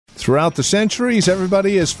Throughout the centuries,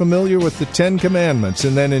 everybody is familiar with the Ten Commandments,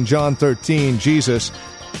 and then in John 13, Jesus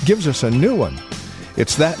gives us a new one.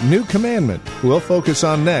 It's that new commandment we'll focus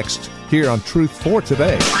on next here on Truth for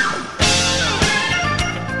Today.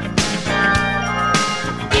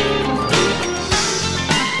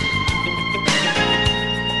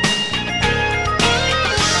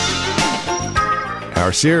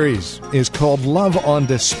 Our series is called Love on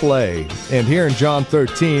Display, and here in John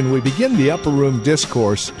 13 we begin the upper room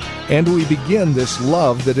discourse, and we begin this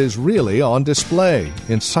love that is really on display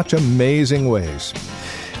in such amazing ways.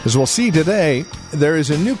 As we'll see today, there is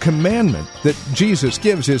a new commandment that Jesus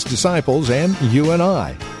gives his disciples and you and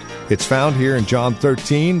I. It's found here in John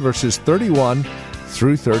 13, verses 31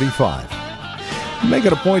 through 35. Make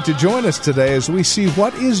it a point to join us today as we see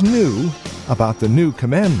what is new about the new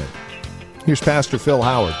commandment. Here's Pastor Phil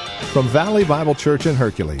Howard from Valley Bible Church in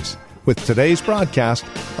Hercules with today's broadcast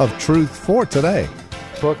of Truth for Today.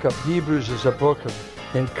 The book of Hebrews is a book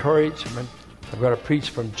of encouragement. I'm going to preach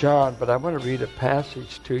from John, but I want to read a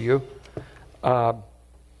passage to you.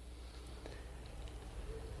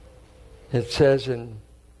 It says in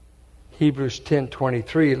Hebrews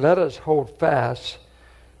 10:23, "Let us hold fast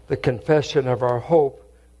the confession of our hope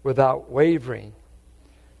without wavering.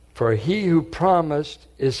 For he who promised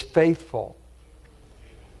is faithful.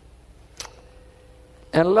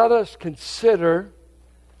 And let us consider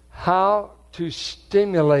how to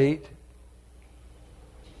stimulate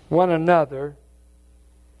one another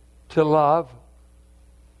to love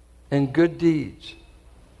and good deeds."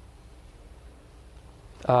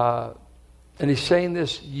 And he's saying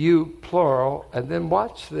this, you, plural, and then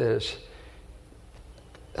watch this.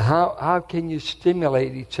 How can you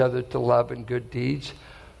stimulate each other to love and good deeds?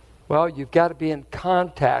 Well, you've got to be in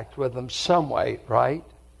contact with them some way, right?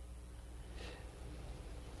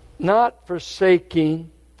 Not forsaking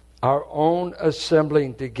our own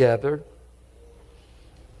assembling together,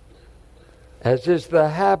 as is the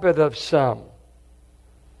habit of some,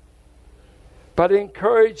 but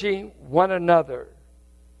encouraging one another.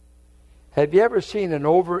 Have you ever seen an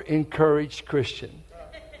over-encouraged Christian?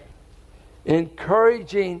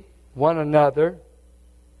 Encouraging one another.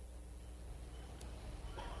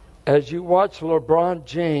 As you watch LeBron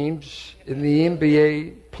James in the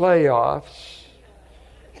NBA playoffs,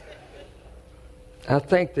 I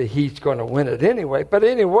think that he's going to win it anyway. But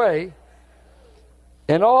anyway,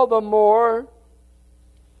 and all the more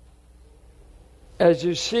as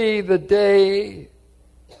you see the day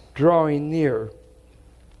drawing near.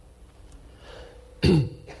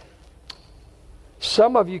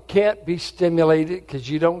 Some of you can't be stimulated because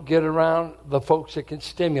you don't get around the folks that can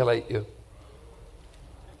stimulate you.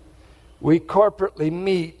 We corporately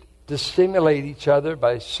meet to stimulate each other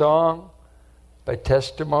by song, by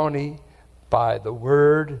testimony, by the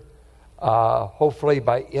word, hopefully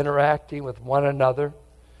by interacting with one another.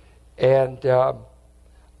 And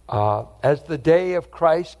as the day of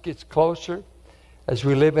Christ gets closer, as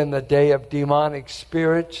we live in the day of demonic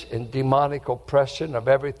spirits and demonic oppression of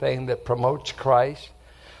everything that promotes Christ,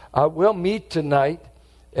 we'll meet tonight.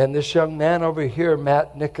 And this young man over here,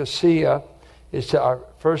 Matt Nicosia, it's our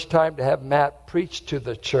first time to have Matt preach to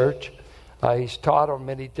the church. He's taught on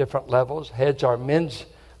many different levels, heads our men's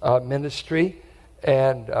ministry,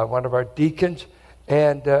 and one of our deacons.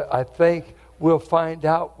 And I think we'll find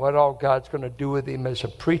out what all God's going to do with him as a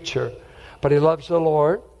preacher. But he loves the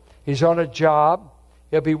Lord. He's on a job.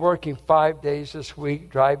 He'll be working 5 days this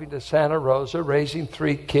week, driving to Santa Rosa, raising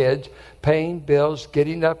 3 kids, paying bills,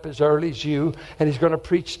 getting up as early as you, and he's going to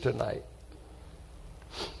preach tonight.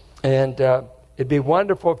 And it'd be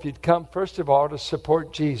wonderful if you'd come, first of all, to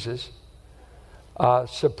support Jesus,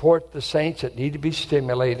 support the saints that need to be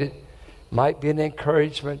stimulated. Might be an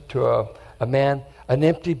encouragement to a man. An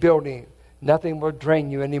empty building, nothing will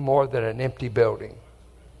drain you any more than an empty building.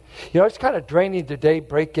 You know, it's kind of draining today,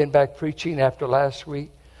 breaking back preaching after last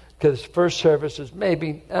week, because first service is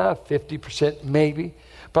maybe 50%, maybe.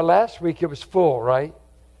 But last week it was full, right?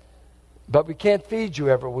 But we can't feed you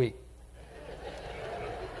every week.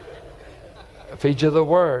 Feed you the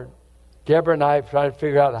Word. Deborah and I have tried to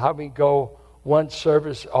figure out how we can go one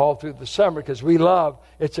service all through the summer, because we love,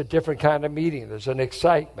 it's a different kind of meeting. There's an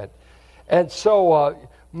excitement. And so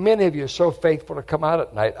many of you are so faithful to come out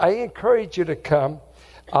at night. I encourage you to come.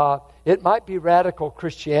 It might be radical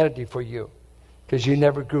Christianity for you, because you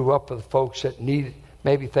never grew up with folks that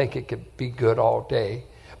maybe think it could be good all day,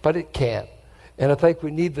 but it can't. And I think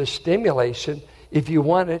we need the stimulation. If you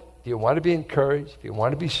want it, if you want to be encouraged, if you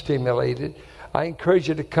want to be stimulated, I encourage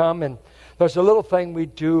you to come. And there's a little thing we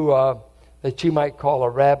do that you might call a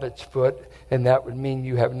rabbit's foot, and that would mean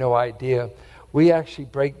you have no idea. we actually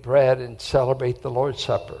break bread and celebrate the Lord's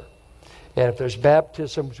Supper. And if there's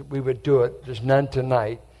baptisms, we would do it. There's none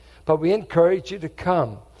tonight. But we encourage you to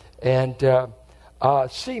come and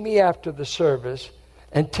see me after the service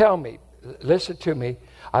and tell me, listen to me,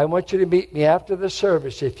 I want you to meet me after the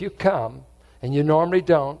service if you come, and you normally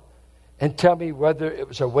don't, and tell me whether it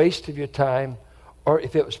was a waste of your time or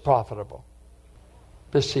if it was profitable.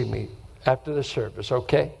 Just see me after the service,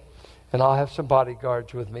 okay? And I'll have some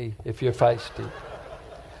bodyguards with me if you're feisty.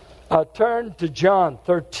 Turn to John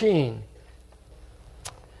 13.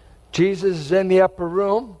 Jesus is in the upper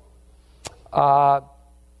room.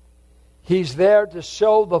 He's there to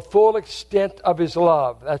show the full extent of his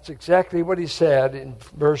love. That's exactly what he said in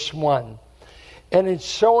verse 1. And in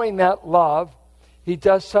showing that love, he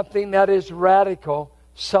does something that is radical,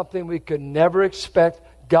 something we could never expect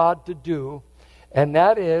God to do. And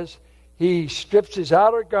that is, he strips his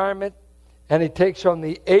outer garment and he takes on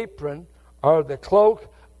the apron or the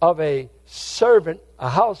cloak of a servant, a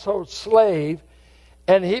household slave,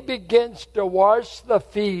 and he begins to wash the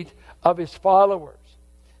feet of his followers.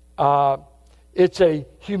 It's a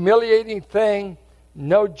humiliating thing.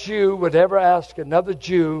 No Jew would ever ask another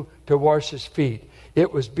Jew to wash his feet.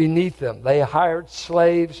 It was beneath them. They hired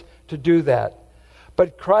slaves to do that.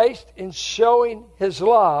 But Christ, in showing his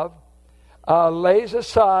love, lays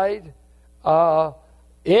aside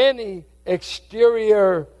any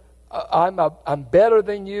exterior, I'm better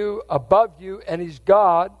than you, above you, and he's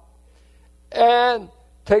God, and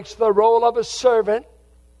takes the role of a servant,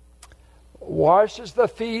 washes the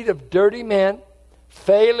feet of dirty men,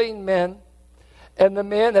 failing men, and the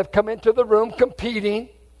men have come into the room competing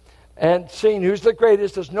and seeing who's the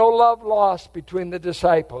greatest. There's no love lost between the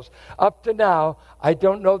disciples. Up to now, I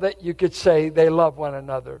don't know that you could say they love one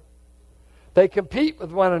another. They compete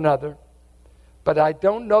with one another, but I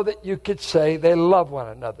don't know that you could say they love one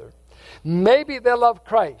another. Maybe they love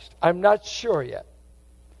Christ. I'm not sure yet.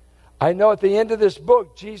 I know at the end of this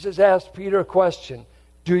book, Jesus asked Peter a question.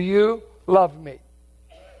 Do you love me?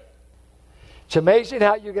 It's amazing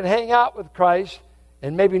how you can hang out with Christ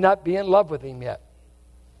and maybe not be in love with him yet.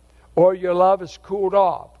 Or your love is cooled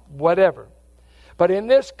off, whatever. But in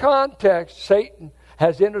this context, Satan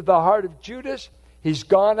has entered the heart of Judas. He's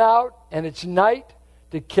gone out, and it's night,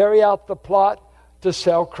 to carry out the plot to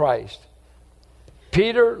sell Christ.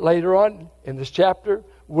 Peter, later on in this chapter,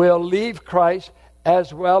 will leave Christ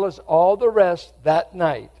as well as all the rest that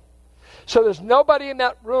night. So there's nobody in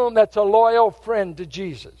that room that's a loyal friend to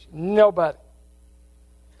Jesus. Nobody.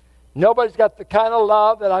 Nobody's got the kind of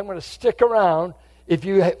love that I'm going to stick around if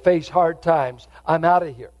you face hard times. I'm out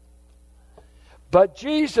of here. But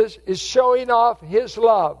Jesus is showing off his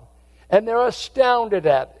love, and they're astounded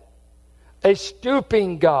at it. A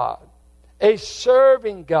stooping God, a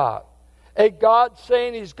serving God, a God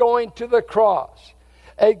saying he's going to the cross,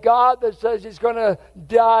 a God that says he's going to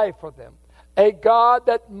die for them, a God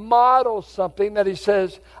that models something that he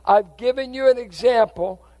says, I've given you an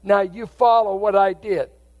example, now you follow what I did.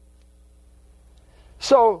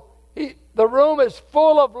 So the room is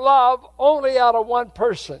full of love only out of one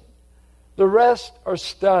person. The rest are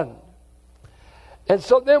stunned. And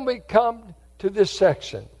so then we come to this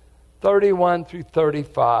section, 31 through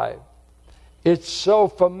 35. It's so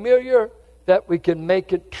familiar that we can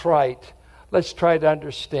make it trite. Let's try to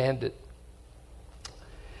understand it.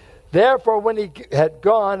 Therefore, when he had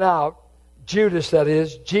gone out, Judas that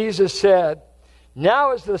is, Jesus said,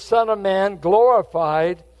 now is the Son of Man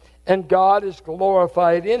glorified, and God is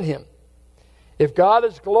glorified in him. If God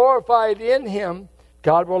is glorified in him,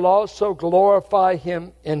 God will also glorify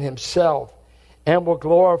him in himself, and will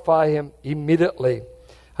glorify him immediately.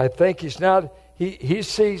 I think he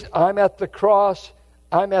sees I'm at the cross,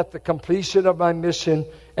 I'm at the completion of my mission,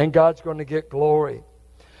 and God's going to get glory.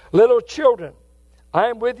 Little children, I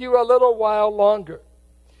am with you a little while longer.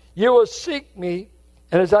 You will seek me,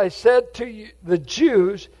 and as I said to you, the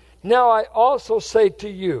Jews, now I also say to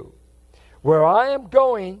you, where I am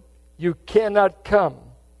going, you cannot come.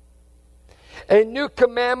 A new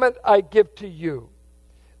commandment I give to you,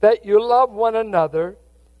 that you love one another,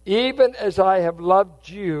 even as I have loved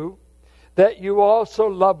you, that you also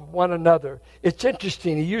love one another. It's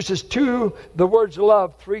interesting. He uses the words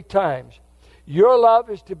love 3 times. Your love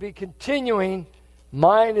is to be continuing.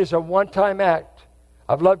 Mine is a one-time act.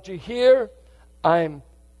 I've loved you here. I'm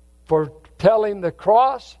foretelling the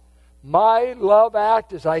cross. My love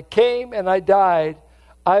act is I came and I died.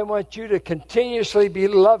 I want you to continuously be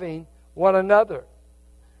loving one another.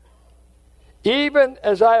 Even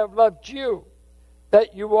as I have loved you,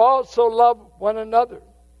 that you also love one another.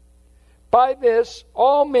 By this,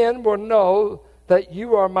 all men will know that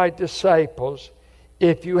you are my disciples,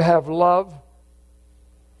 if you have love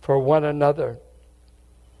for one another.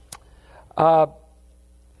 The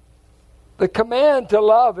command to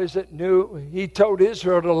love isn't new. He told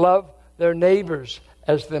Israel to love their neighbors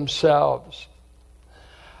as themselves.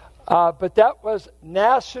 But that was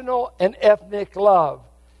national and ethnic love.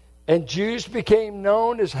 And Jews became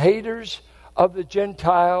known as haters of the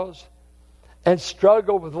Gentiles and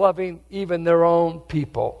struggled with loving even their own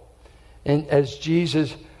people. And as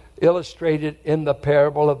Jesus illustrated in the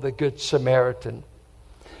parable of the Good Samaritan.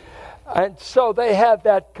 And so they had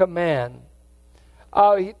that command.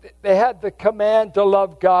 They had the command to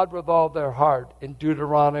love God with all their heart in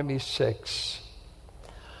Deuteronomy 6.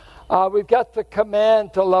 We've got the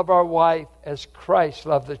command to love our wife as Christ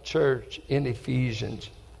loved the church in Ephesians.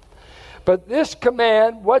 But this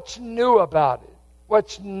command, what's new about it?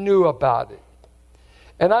 What's new about it?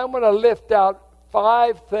 And I'm going to lift out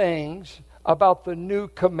 5 things about the new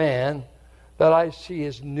command that I see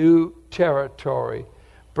as new territory,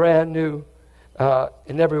 brand new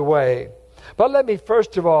in every way. But let me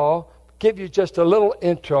first of all give you just a little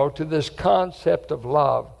intro to this concept of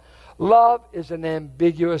love. Love is an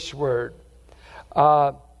ambiguous word.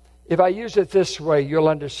 If I use it this way, you'll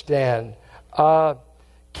understand.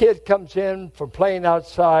 Kid comes in from playing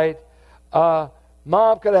outside.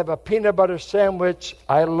 Mom, could I have a peanut butter sandwich?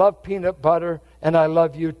 I love peanut butter, and I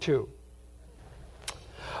love you too.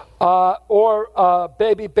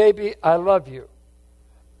 Baby, I love you.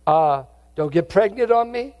 Don't get pregnant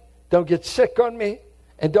on me. Don't get sick on me.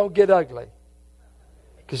 And don't get ugly.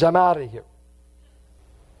 Because I'm out of here.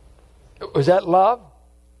 Was that love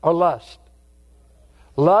or lust?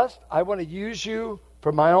 Lust, I want to use you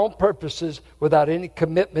for my own purposes without any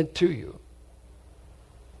commitment to you.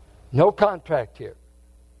 No contract here.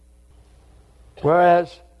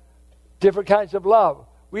 Whereas, different kinds of love.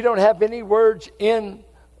 We don't have any words in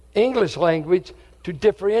English language to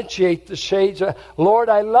differentiate the shades of, Lord,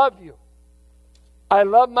 I love you. I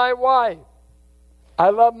love my wife.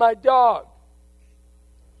 I love my dog.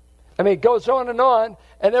 I mean, it goes on,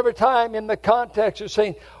 and every time in the context you're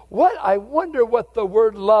saying, I wonder what the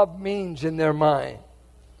word love means in their mind.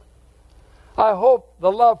 I hope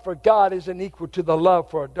the love for God isn't equal to the love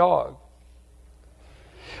for a dog.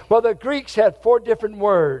 Well, the Greeks had 4 different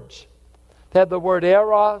words. They had the word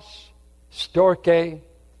eros, storge,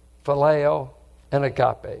 phileo, and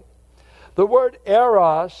agape. The word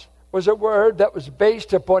eros was a word that was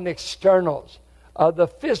based upon externals, the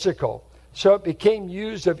physical. So it became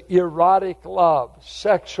used of erotic love,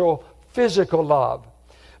 sexual, physical love.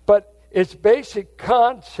 But its basic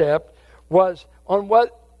concept was on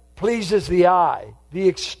what pleases the eye, the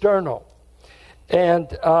external. And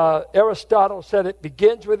Aristotle said it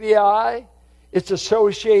begins with the eye. It's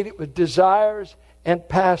associated with desires and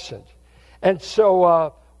passions. And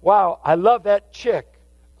so, wow, I love that chick.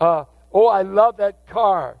 I love that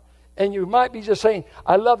car. And you might be just saying,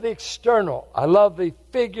 I love the external. I love the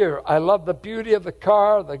figure. I love the beauty of the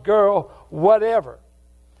car, the girl, whatever.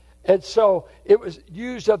 And so it was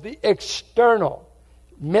used of the external.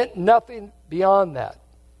 Meant nothing beyond that.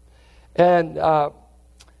 And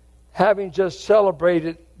having just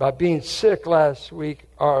celebrated by being sick last week,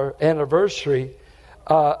 our anniversary,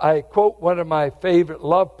 I quote one of my favorite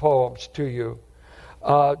love poems to you.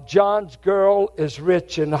 John's girl is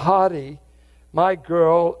rich and haughty. My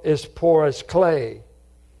girl is poor as clay.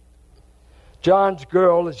 John's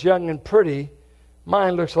girl is young and pretty.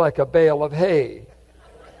 Mine looks like a bale of hay.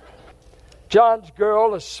 John's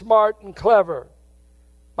girl is smart and clever.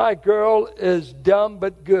 My girl is dumb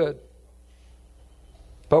but good.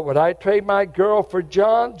 But would I trade my girl for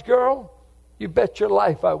John's girl? You bet your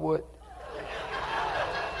life I would.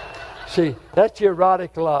 See, that's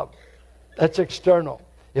erotic love. That's external.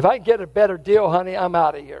 If I can get a better deal, honey, I'm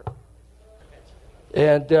out of here.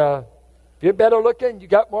 And if you're better looking, you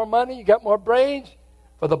got more money, you got more brains,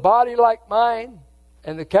 for the body like mine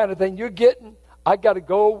and the kind of thing you're getting, I got to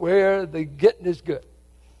go where the getting is good.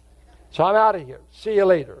 So I'm out of here. See you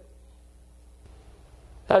later.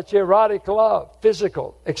 That's erotic love,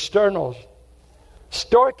 physical, externals.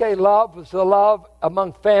 Storge love was the love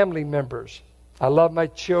among family members. I love my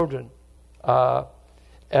children. I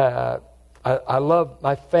love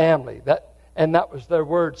my family. That was their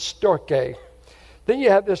word, storge. Then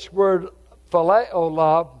you have this word, phileo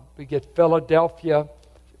love. We get Philadelphia.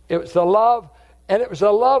 It was a love, and it was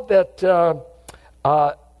a love that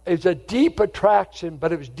it was a deep attraction,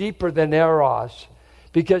 but it was deeper than eros,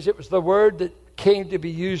 because it was the word that came to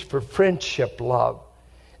be used for friendship love.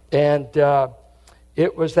 And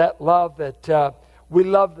it was that love that we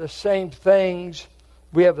love the same things.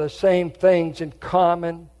 We have the same things in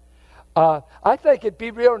common. I think it'd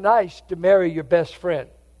be real nice to marry your best friend.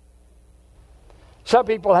 Some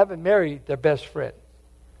people haven't married their best friend.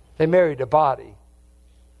 They married a body.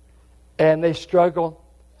 And they struggle,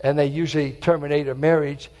 and they usually terminate a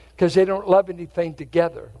marriage because they don't love anything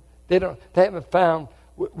together. They haven't found,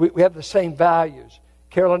 we have the same values.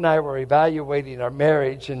 Carol and I were evaluating our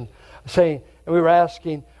marriage and we were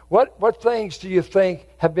asking, what things do you think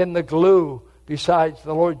have been the glue besides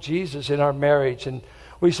the Lord Jesus in our marriage? And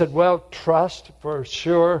we said, well, trust for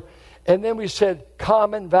sure. And then we said,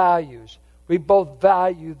 common values. We both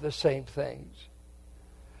value the same things.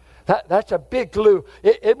 That's a big glue.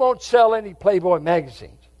 It won't sell any Playboy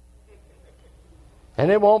magazines.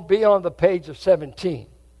 And it won't be on the page of 17.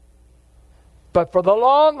 But for the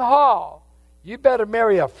long haul, you better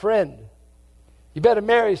marry a friend. You better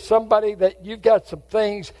marry somebody that you've got some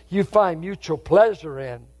things you find mutual pleasure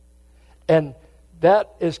in. And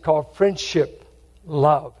that is called friendship,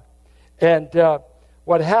 love. And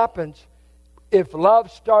what happens if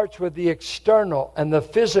love starts with the external and the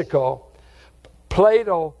physical?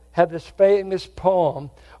 Plato had this famous poem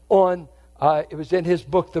on, it was in his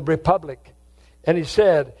book, The Republic. And he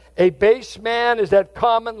said, a base man is that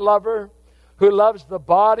common lover who loves the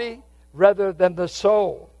body rather than the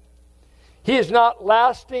soul. He is not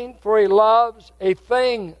lasting, for he loves a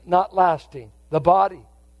thing not lasting, the body.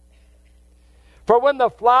 For when the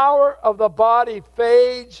flower of the body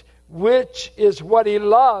fades, which is what he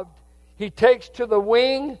loved, he takes to the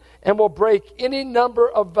wing and will break any number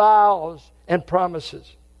of vows and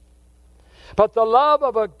promises. But the love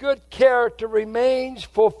of a good character remains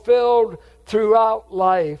fulfilled throughout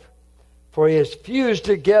life, for he is fused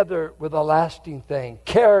together with a lasting thing,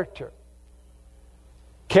 character.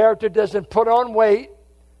 Character doesn't put on weight,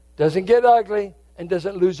 doesn't get ugly, and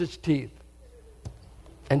doesn't lose its teeth,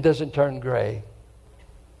 and doesn't turn gray.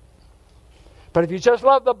 But if you just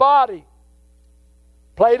love the body,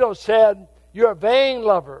 Plato said, you're a vain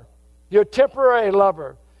lover. You're a temporary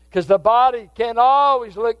lover. Because the body can't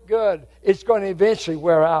always look good. It's going to eventually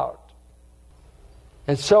wear out.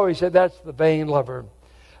 And so he said, that's the vain lover.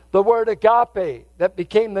 The word agape, that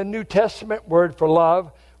became the New Testament word for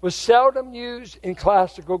love, was seldom used in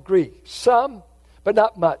classical Greek. Some, but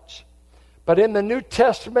not much. But in the New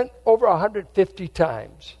Testament, over 150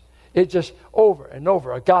 times. It just over and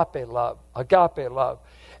over, agape love, agape love.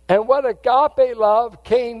 And what agape love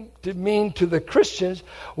came to mean to the Christians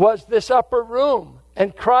was this upper room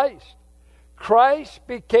and Christ. Christ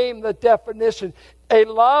became the definition. A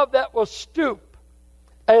love that will stoop.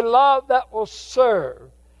 A love that will serve.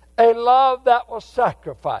 A love that will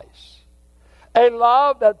sacrifice. A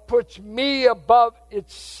love that puts me above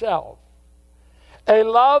itself. A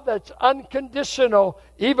love that's unconditional.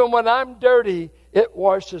 Even when I'm dirty, it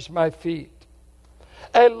washes my feet.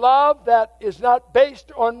 A love that is not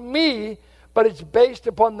based on me, but it's based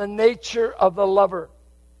upon the nature of the lover.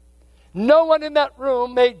 No one in that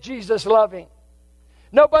room made Jesus loving.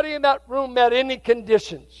 Nobody in that room met any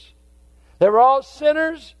conditions. They were all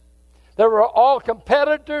sinners. They were all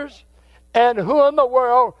competitors. And who in the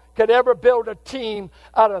world could ever build a team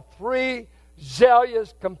out of 3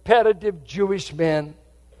 zealous, competitive Jewish men?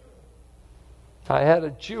 I had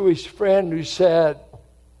a Jewish friend who said,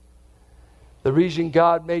 the reason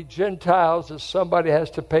God made Gentiles is somebody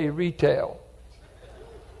has to pay retail.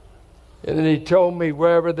 And then he told me,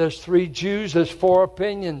 wherever there's 3 Jews, there's 4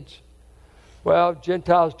 opinions. Well,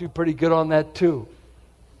 Gentiles do pretty good on that too.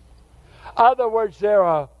 Other words, there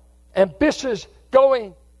are ambitious,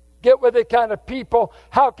 going, get with it kind of people.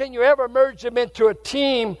 How can you ever merge them into a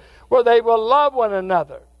team where they will love one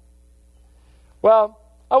another? Well,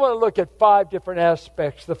 I want to look at 5 different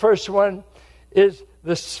aspects. The first one is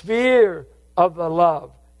the sphere of the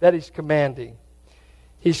love that he's commanding.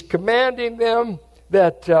 He's commanding them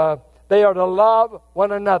that they are to love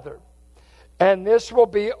one another. And this will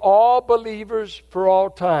be all believers for all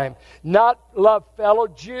time. Not love fellow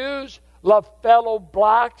Jews, love fellow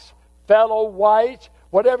blacks, fellow whites,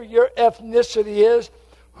 whatever your ethnicity is.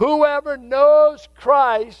 Whoever knows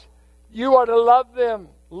Christ, you are to love them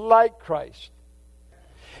like Christ.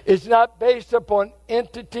 It's not based upon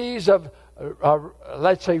entities of,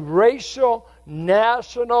 let's say, racial,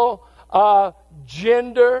 national,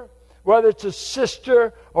 gender, whether it's a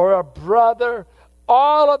sister or a brother.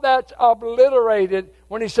 All of that's obliterated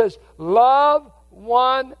when he says, love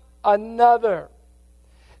one another.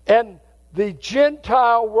 And the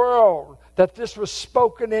Gentile world that this was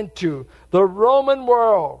spoken into, the Roman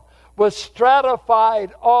world, was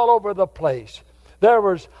stratified all over the place. There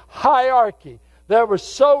was hierarchy. There were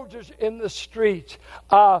soldiers in the streets.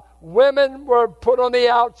 Women were put on the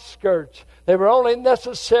outskirts. They were only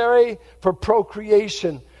necessary for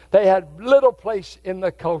procreation. They had little place in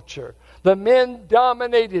the culture. The men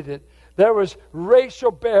dominated it. There was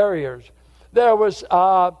racial barriers. There was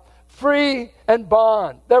free and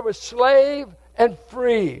bond. There was slave and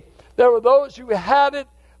free. There were those who had it,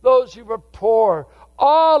 those who were poor.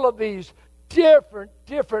 All of these different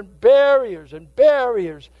barriers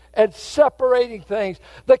and separating things.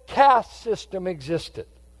 The caste system existed.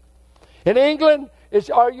 In England,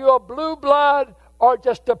 are you a blue blood or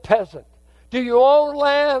just a peasant? Do you own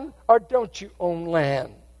land or don't you own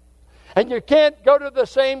land? And you can't go to the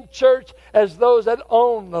same church as those that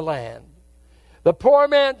own the land. The poor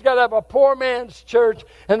man's got to have a poor man's church,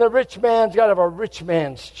 and the rich man's got to have a rich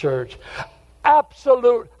man's church.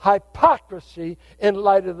 Absolute hypocrisy in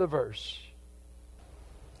light of the verse.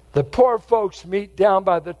 The poor folks meet down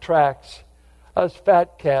by the tracks. Us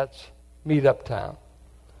fat cats meet uptown.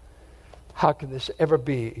 How can this ever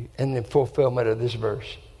be in the fulfillment of this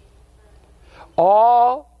verse?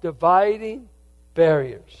 All dividing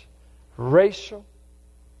barriers, racial,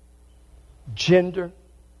 gender,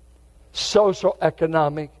 social,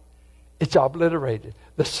 economic, it's obliterated.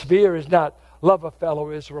 The sphere is not love a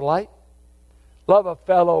fellow Israelite, love a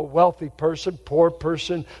fellow wealthy person, poor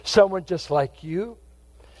person, someone just like you.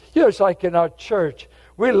 You know, it's like in our church.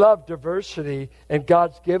 We love diversity, and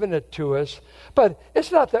God's given it to us. But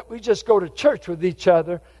it's not that we just go to church with each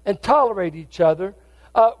other and tolerate each other.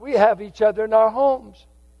 We have each other in our homes.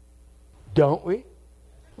 Don't we?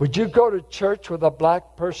 Would you go to church with a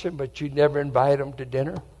black person, but you never invite them to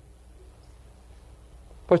dinner?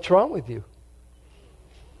 What's wrong with you?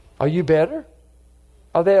 Are you better?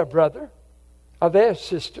 Are they a brother? Are they a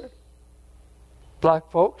sister?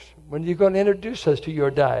 Black folks, when are you going to introduce us to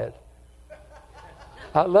your diet?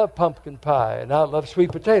 I love pumpkin pie, and I love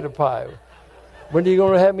sweet potato pie. When are you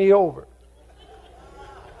going to have me over?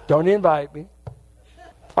 Don't invite me.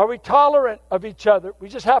 Are we tolerant of each other? We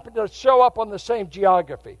just happen to show up on the same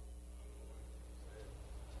geography.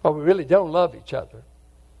 But we really don't love each other.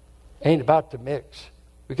 Ain't about to mix.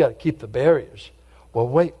 We got to keep the barriers. Well,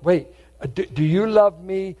 wait. Do you love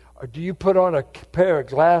me, or do you put on a pair of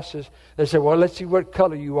glasses that say, well, let's see what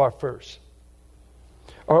color you are first?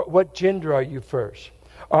 Or what gender are you first?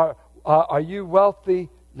 Are you wealthy,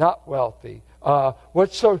 not wealthy?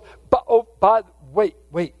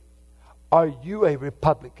 Wait. Are you a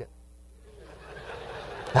Republican?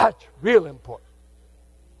 That's real important.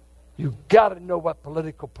 You got to know what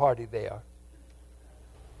political party they are.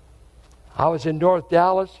 I was in North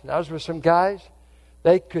Dallas, and I was with some guys.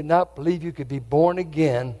 They could not believe you could be born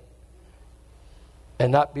again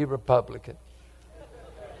and not be Republican.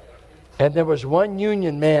 And there was one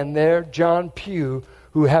union man there, John Pugh,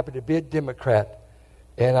 who happened to be a Democrat.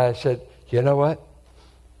 And I said, you know what?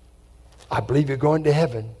 I believe you're going to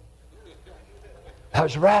heaven. That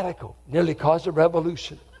was radical. Nearly caused a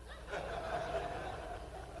revolution.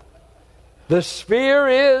 The sphere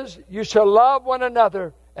is, you shall love one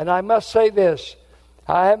another. And I must say this.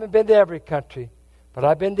 I haven't been to every country, but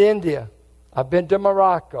I've been to India. I've been to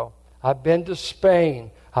Morocco. I've been to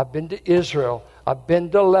Spain. I've been to Israel. I've been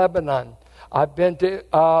to Lebanon. I've been to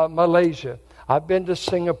Malaysia. I've been to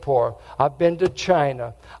Singapore. I've been to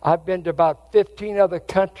China. I've been to about 15 other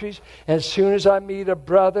countries. And as soon as I meet a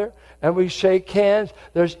brother and we shake hands,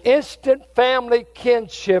 there's instant family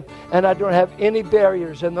kinship, and I don't have any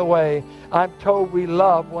barriers in the way. I'm told we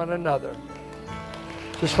love one another.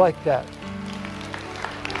 Just like that.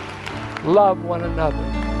 Love one another.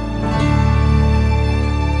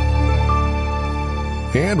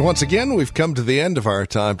 And once again, we've come to the end of our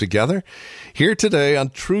time together here today on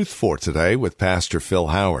Truth for Today with Pastor Phil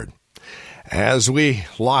Howard. As we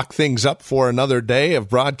lock things up for another day of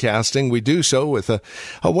broadcasting, we do so with a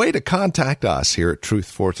way to contact us here at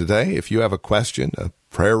Truth for Today. If you have a question, a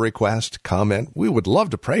prayer request, comment, we would love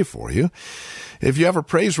to pray for you. If you have a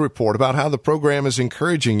praise report about how the program is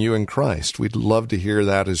encouraging you in Christ, we'd love to hear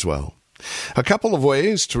that as well. A couple of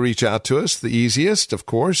ways to reach out to us. The easiest, of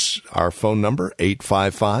course, our phone number,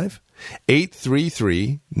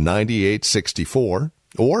 855-833-9864,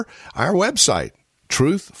 or our website,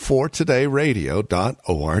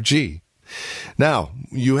 truthfortodayradio.org. Now,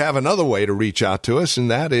 you have another way to reach out to us,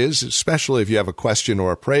 and that is, especially if you have a question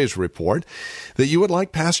or a praise report that you would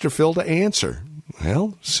like Pastor Phil to answer.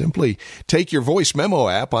 Well, simply take your voice memo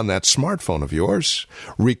app on that smartphone of yours,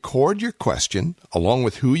 record your question along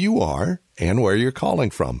with who you are and where you're calling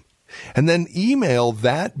from, and then email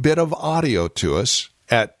that bit of audio to us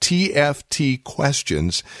at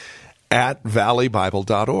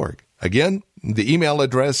tftquestions@valleybible.org. Again, the email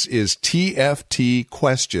address is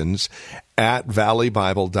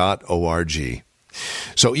tftquestions@valleybible.org.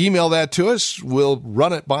 So email that to us. We'll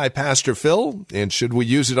run it by Pastor Phil, and should we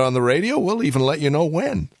use it on the radio, we'll even let you know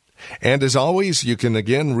when. And as always, you can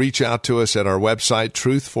again reach out to us at our website,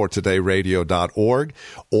 truthfortodayradio.org,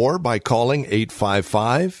 or by calling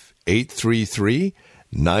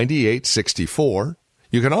 855-833-9864.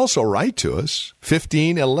 You can also write to us,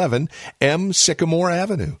 1511 M. Sycamore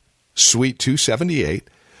Avenue, Suite 278,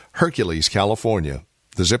 Hercules, California.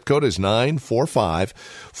 The zip code is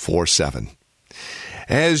 94547.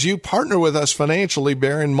 As you partner with us financially,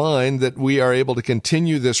 bear in mind that we are able to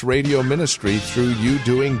continue this radio ministry through you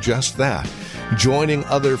doing just that, joining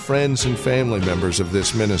other friends and family members of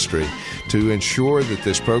this ministry to ensure that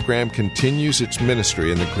this program continues its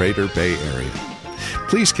ministry in the Greater Bay Area.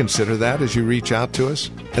 Please consider that as you reach out to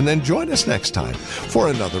us, and then join us next time for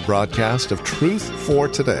another broadcast of Truth for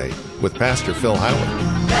Today with Pastor Phil Howard.